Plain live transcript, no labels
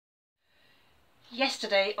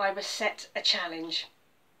Yesterday I was set a challenge,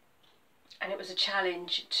 and it was a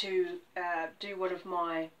challenge to do one of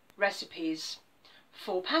my recipes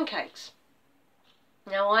for pancakes.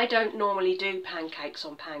 Now, I don't normally do pancakes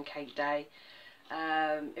on Pancake Day.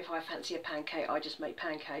 If I fancy a pancake, I just make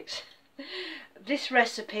pancakes. This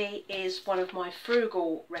recipe is one of my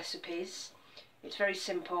frugal recipes. It's very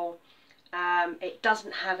simple. It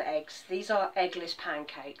doesn't have eggs. These are eggless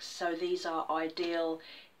pancakes, so these are ideal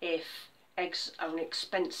if eggs are an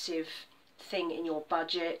expensive thing in your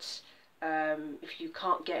budget, if you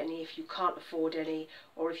can't get any, if you can't afford any,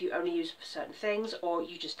 or if you only use them for certain things, or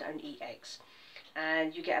you just don't eat eggs.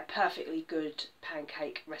 And you get a perfectly good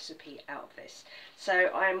pancake recipe out of this. So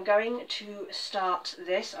I'm going to start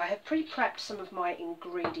this. I have pre-prepped some of my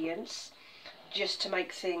ingredients just to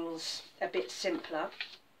make things a bit simpler.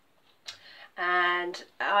 And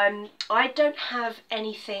I don't have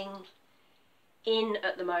anything in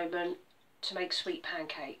at the moment to make sweet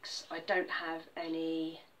pancakes. I don't have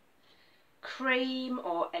any cream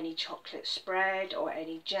or any chocolate spread or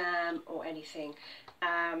any jam or anything.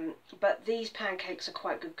 But these pancakes are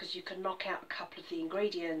quite good because you can knock out a couple of the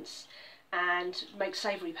ingredients and make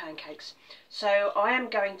savoury pancakes. So I am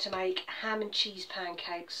going to make ham and cheese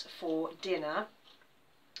pancakes for dinner.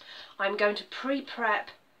 I'm going to pre-prep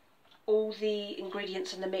all the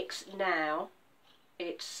ingredients in the mix now.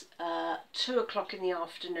 It's 2 o'clock in the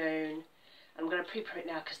afternoon. I'm going to pre-prep it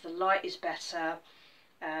now because the light is better,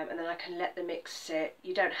 and then I can let the mix sit.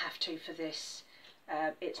 You don't have to for this.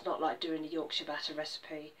 It's not like doing a Yorkshire batter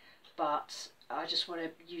recipe, but I just want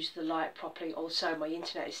to use the light properly. Also, my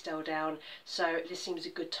internet is still down, so this seems a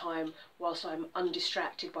good time whilst I'm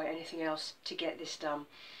undistracted by anything else to get this done.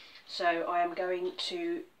 So I am going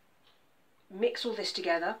to mix all this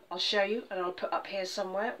together. I'll show you, and I'll put up here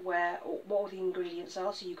somewhere what all the ingredients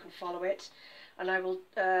are so you can follow it. And I will,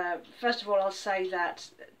 first of all, I'll say that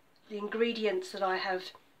the ingredients that I have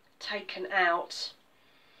taken out,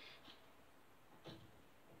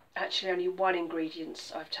 actually only one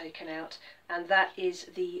ingredient I've taken out, and that is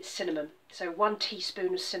the cinnamon. So 1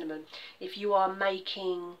 teaspoon of cinnamon. If you are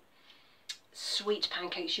making sweet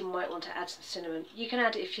pancakes, you might want to add some cinnamon. You can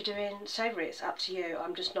add it if you're doing savoury, it's up to you.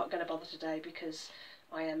 I'm just not going to bother today because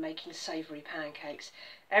I am making savoury pancakes.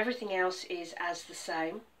 Everything else is as the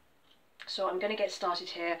same. So I'm going to get started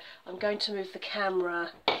here. I'm going to move the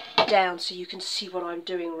camera down so you can see what I'm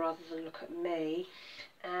doing rather than look at me.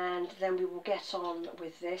 And then we will get on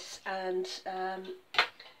with this, and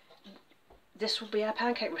this will be our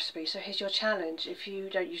pancake recipe. So here's your challenge. If you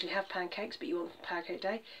don't usually have pancakes but you want Pancake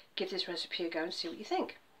Day, give this recipe a go and see what you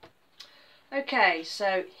think. Okay,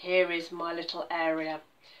 so here is my little area.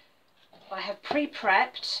 I have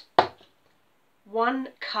pre-prepped 1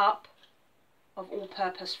 cup of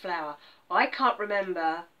all-purpose flour. I can't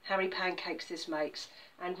remember how many pancakes this makes,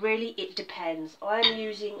 and really it depends. I'm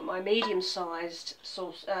using my medium-sized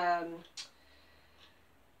sauce,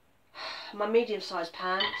 my medium-sized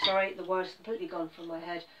pan. Sorry, the word has completely gone from my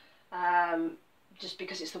head. Just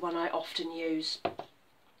because it's the one I often use.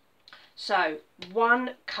 So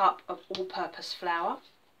 1 cup of all-purpose flour.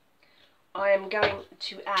 I am going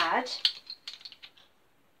to add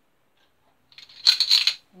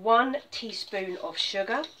 1 teaspoon of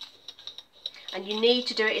sugar, and you need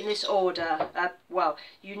to do it in this order. Well,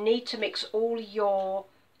 you need to mix all your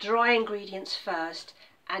dry ingredients first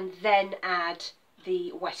and then add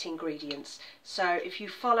the wet ingredients. So if you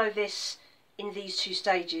follow this in these 2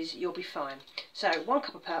 stages, you'll be fine. So 1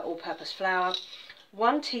 cup of all-purpose flour,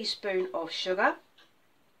 1 teaspoon of sugar.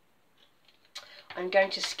 I'm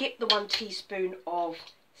going to skip the 1 teaspoon of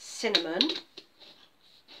cinnamon.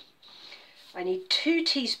 I need 2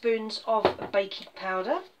 teaspoons of baking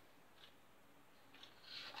powder.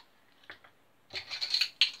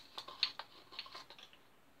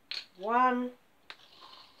 1,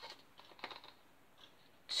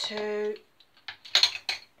 2,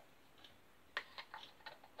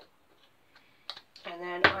 and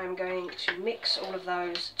then I'm going to mix all of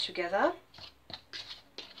those together.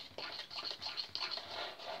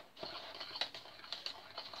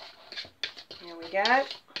 There we go.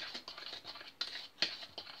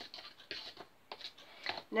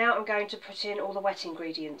 Now I'm going to put in all the wet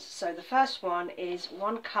ingredients. So the first one is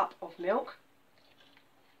 1 cup of milk.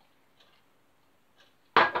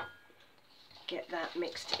 Get that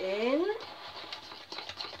mixed in.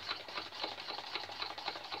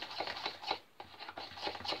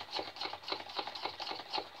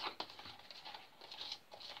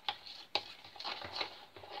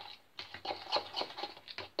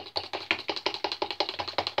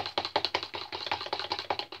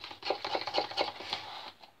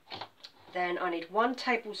 Then I need 1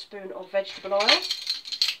 tablespoon of vegetable oil.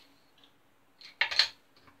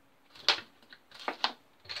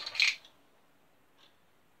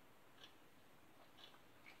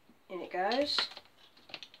 In it goes.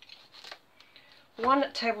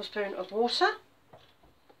 1 tablespoon of water.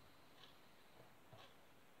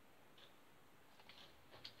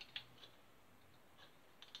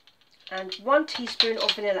 And 1 teaspoon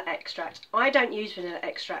of vanilla extract. I don't use vanilla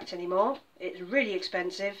extract anymore. It's really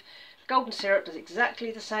expensive. Golden syrup does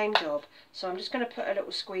exactly the same job. So I'm just going to put a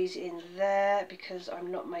little squeeze in there because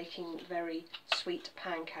I'm not making very sweet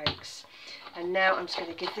pancakes. And now I'm just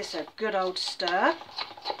going to give this a good old stir.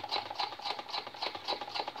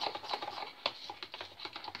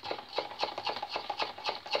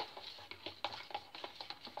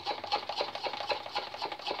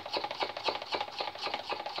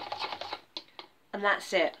 And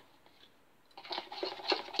that's it.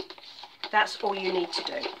 That's all you need to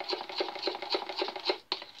do.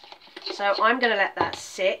 So I'm going to let that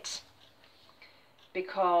sit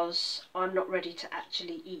because I'm not ready to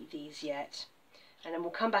actually eat these yet. And then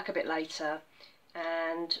we'll come back a bit later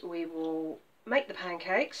and we will make the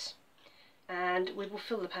pancakes and we will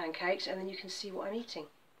fill the pancakes and then you can see what I'm eating.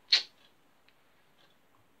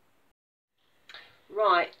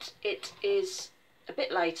 Right, it is a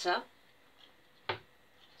bit later.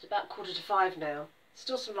 It's about 4:45 now.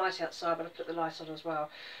 Still some light outside, but I've put the light on as well.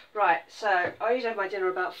 Right, so I usually have my dinner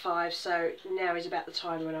about 5, so now is about the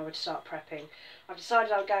time when I would start prepping. I've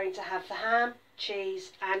decided I'm going to have the ham,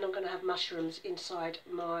 cheese, and I'm going to have mushrooms inside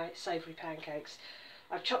my savoury pancakes.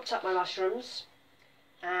 I've chopped up my mushrooms,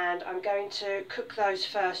 and I'm going to cook those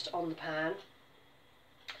first on the pan.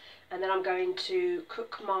 And then I'm going to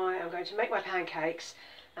make my pancakes,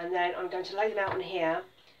 and then I'm going to lay them out on here.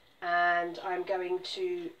 And I'm going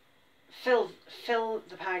to fill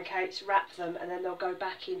the pancakes, wrap them, and then they'll go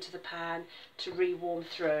back into the pan to re-warm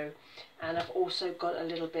through. And I've also got a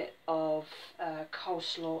little bit of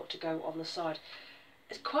coleslaw to go on the side.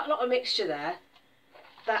 There's quite a lot of mixture there.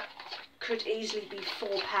 That could easily be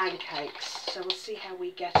 4 pancakes, so we'll see how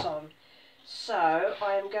we get on. So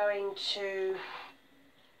I am going to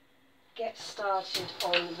get started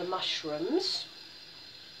on the mushrooms.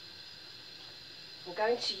 I'm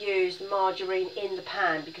going to use margarine in the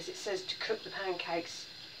pan because it says to cook the pancakes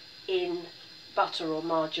in butter or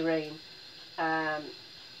margarine, and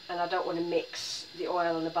I don't want to mix the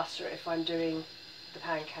oil and the butter if I'm doing the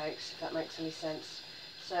pancakes, if that makes any sense.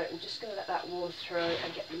 So I'm just going to let that warm through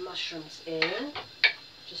and get the mushrooms in,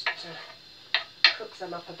 just to cook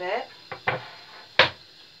them up a bit.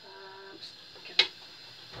 Just give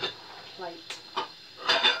a plate.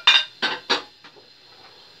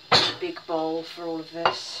 Big bowl for all of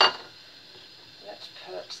this. Let's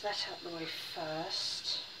put that out the way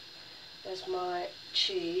first. There's my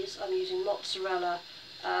cheese. I'm using mozzarella,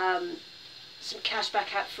 some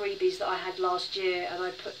cashback at freebies that I had last year, and I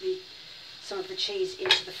put some of the cheese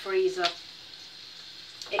into the freezer.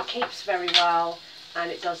 It keeps very well and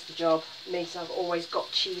it does the job. It means I've always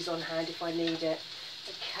got cheese on hand if I need it.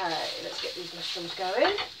 Okay, let's get these mushrooms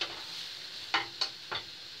going.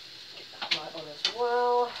 Get that light on as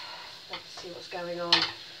well. Let's see what's going on.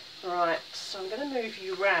 Right, so I'm going to move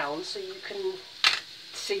you round so you can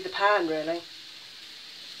see the pan really.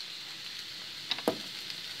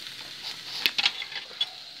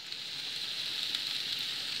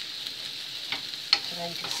 So now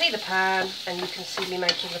you can see the pan and you can see me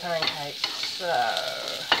making the pancakes. So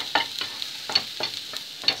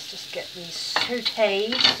let's just get these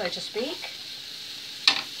sautéed, so to speak.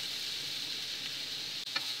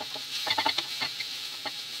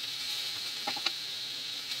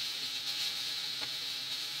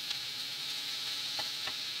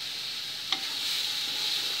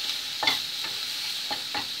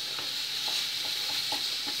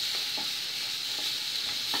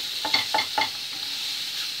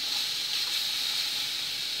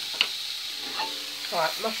 Right,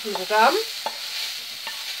 mushrooms are done.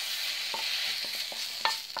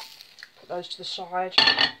 Put those to the side.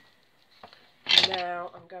 Now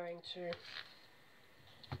I'm going to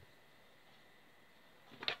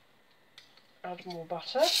add more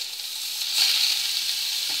butter.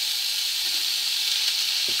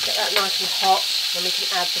 Get that nice and hot, then we can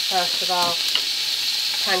add the first of our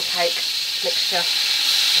pancake mixture.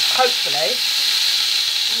 And hopefully,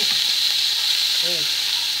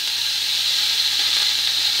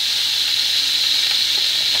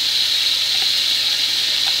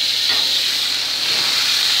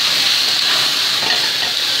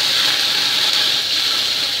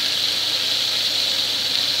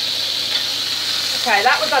 okay,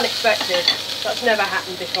 that was unexpected. That's never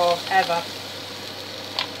happened before, ever.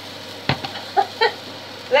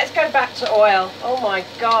 Let's go back to oil. Oh my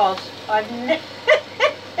god, I've never...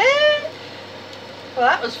 Well,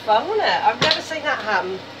 that was fun, wasn't it? I've never seen that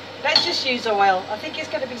happen. Let's just use oil. I think it's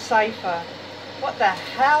going to be safer. What the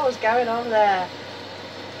hell is going on there?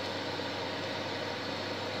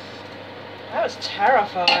 That was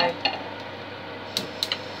terrifying.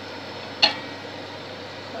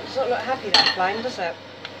 That does not look happy, that flame, does it?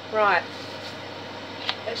 Right.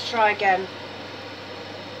 Let's try again.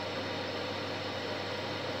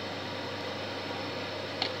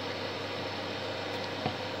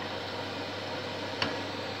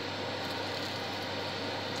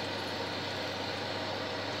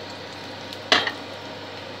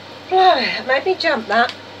 Oh, it made me jump,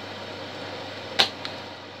 that.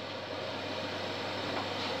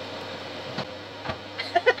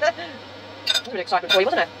 That was really exciting for you,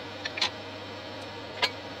 wasn't it?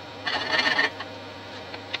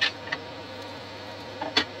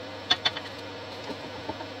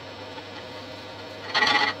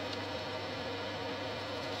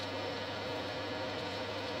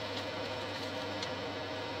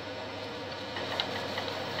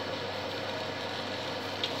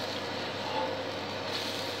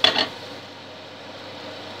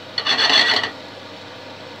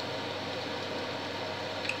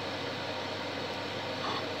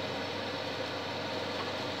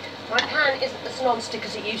 My pan isn't as non-stick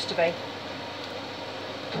as it used to be.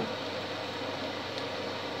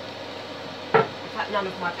 In fact, none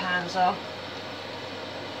of my pans are.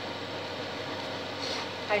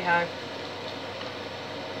 Hey ho.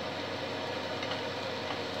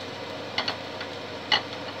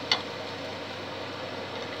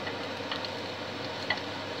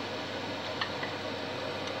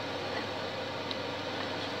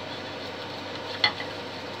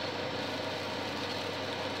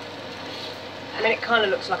 I mean, it kind of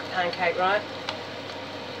looks like a pancake, right?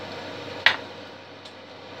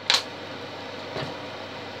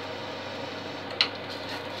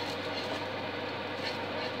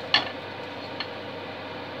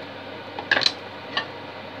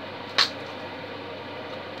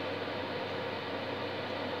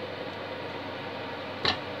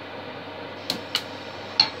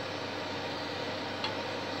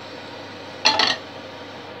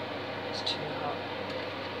 It's too hot.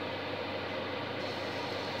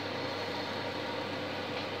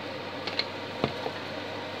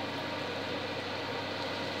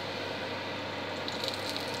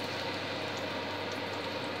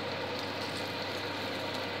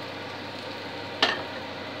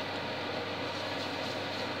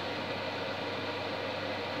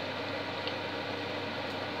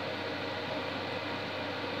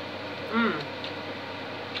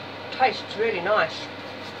 Tastes really nice.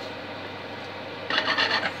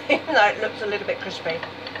 Even though it looks a little bit crispy.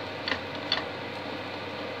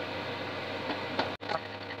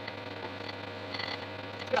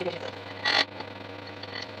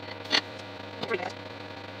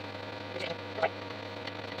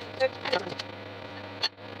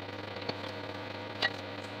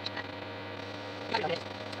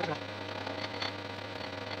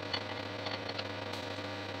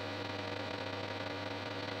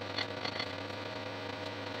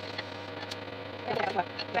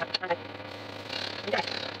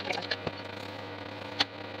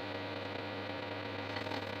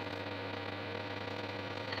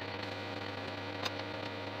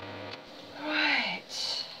 Right.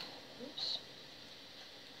 Oops.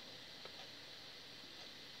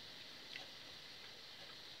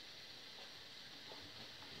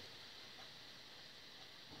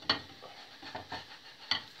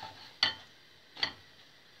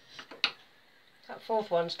 That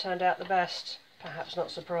fourth one's turned out the best, perhaps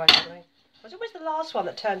not surprisingly. It's always the last one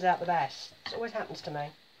that turns out the best. It always happens to me.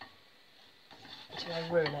 Until I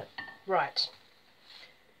ruin it. Right.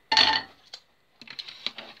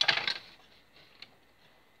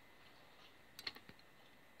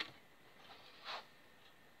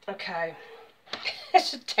 Okay.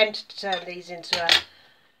 Let's attempt to turn these into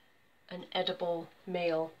an edible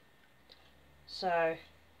meal. So,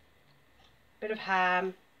 bit of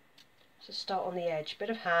ham. So start on the edge. Bit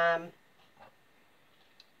of ham.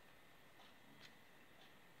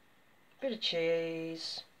 Bit of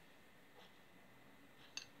cheese.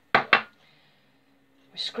 We're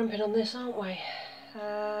scrimping on this, aren't we?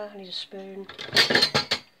 I need a spoon.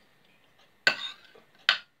 A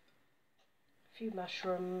few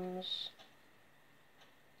mushrooms.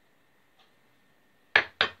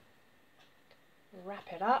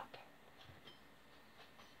 Wrap it up.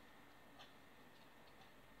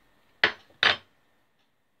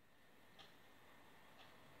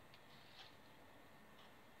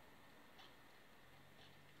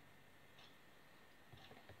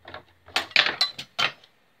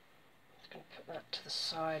 to the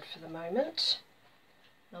side for the moment.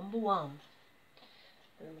 Number 1.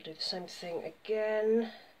 And then we'll do the same thing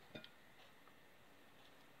again.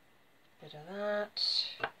 Bit of that.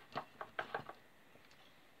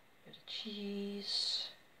 Bit of cheese.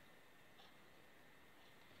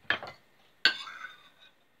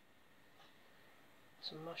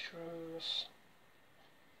 Some mushrooms.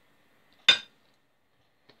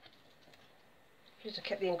 Please I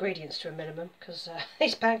kept the ingredients to a minimum because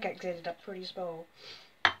these pancakes ended up pretty small.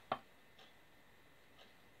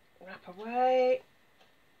 Wrap away.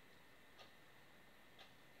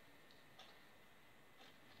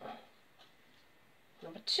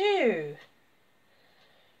 Number 2.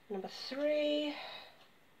 Number 3.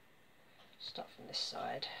 Start from this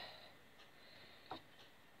side.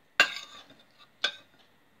 A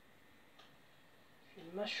few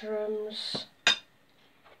mushrooms.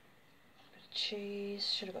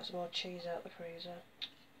 Cheese. Should have got some more cheese out of the freezer.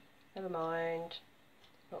 Never mind.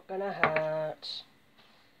 Not gonna hurt.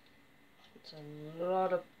 It's a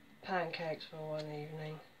lot of pancakes for one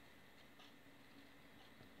evening.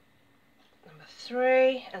 Number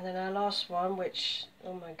 3, and then our last one, which,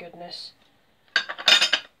 oh my goodness,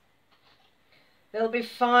 they'll be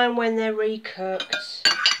fine when they're recooked.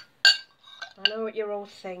 I know what you're all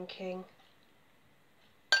thinking.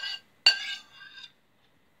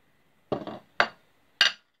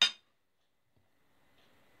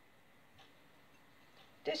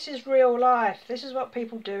 This is real life. This is what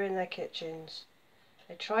people do in their kitchens.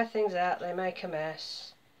 They try things out, they make a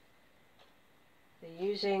mess. They're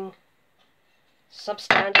using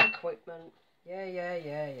substandard equipment.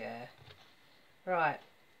 Yeah. Right.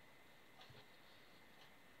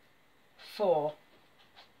 4.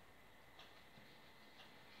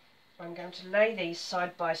 I'm going to lay these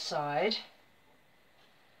side by side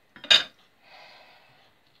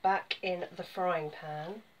back in the frying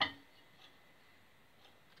pan.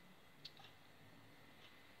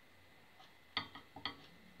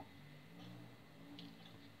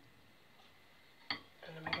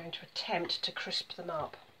 To attempt to crisp them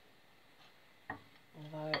up,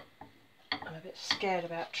 although I'm a bit scared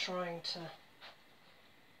about trying to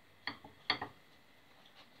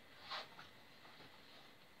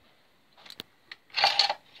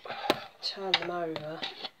turn them over.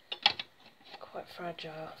 Quite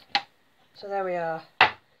fragile. So there we are.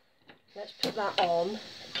 Let's put that on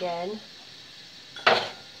again.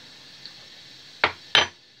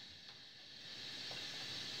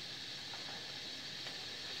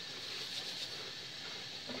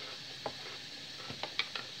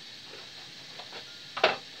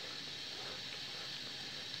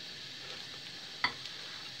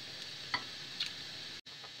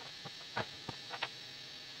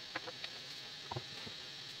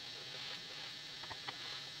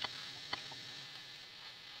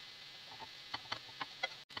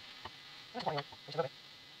 That's